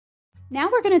Now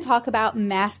we're going to talk about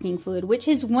masking fluid, which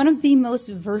is one of the most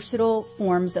versatile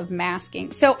forms of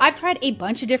masking. So I've tried a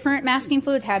bunch of different masking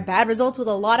fluids, had bad results with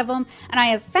a lot of them, and I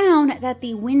have found that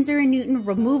the Winsor & Newton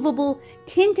removable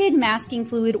tinted masking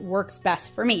fluid works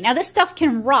best for me. Now this stuff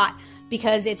can rot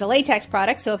because it's a latex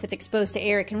product, so if it's exposed to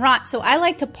air, it can rot. So I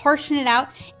like to portion it out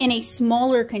in a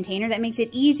smaller container that makes it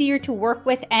easier to work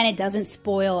with and it doesn't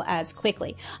spoil as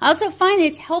quickly. I also find that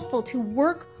it's helpful to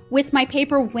work with my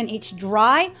paper when it's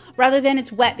dry rather than it's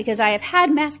wet, because I have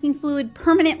had masking fluid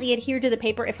permanently adhere to the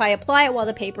paper if I apply it while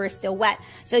the paper is still wet.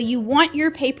 So you want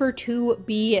your paper to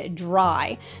be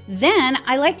dry. Then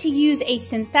I like to use a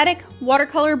synthetic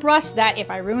watercolor brush that if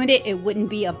I ruined it, it wouldn't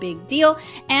be a big deal.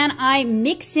 And I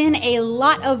mix in a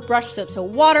lot of brush soap. So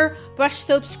water, brush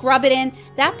soap, scrub it in.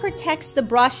 That protects the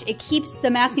brush. It keeps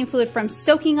the masking fluid from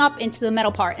soaking up into the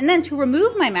metal part. And then to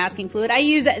remove my masking fluid, I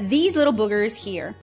use these little boogers here.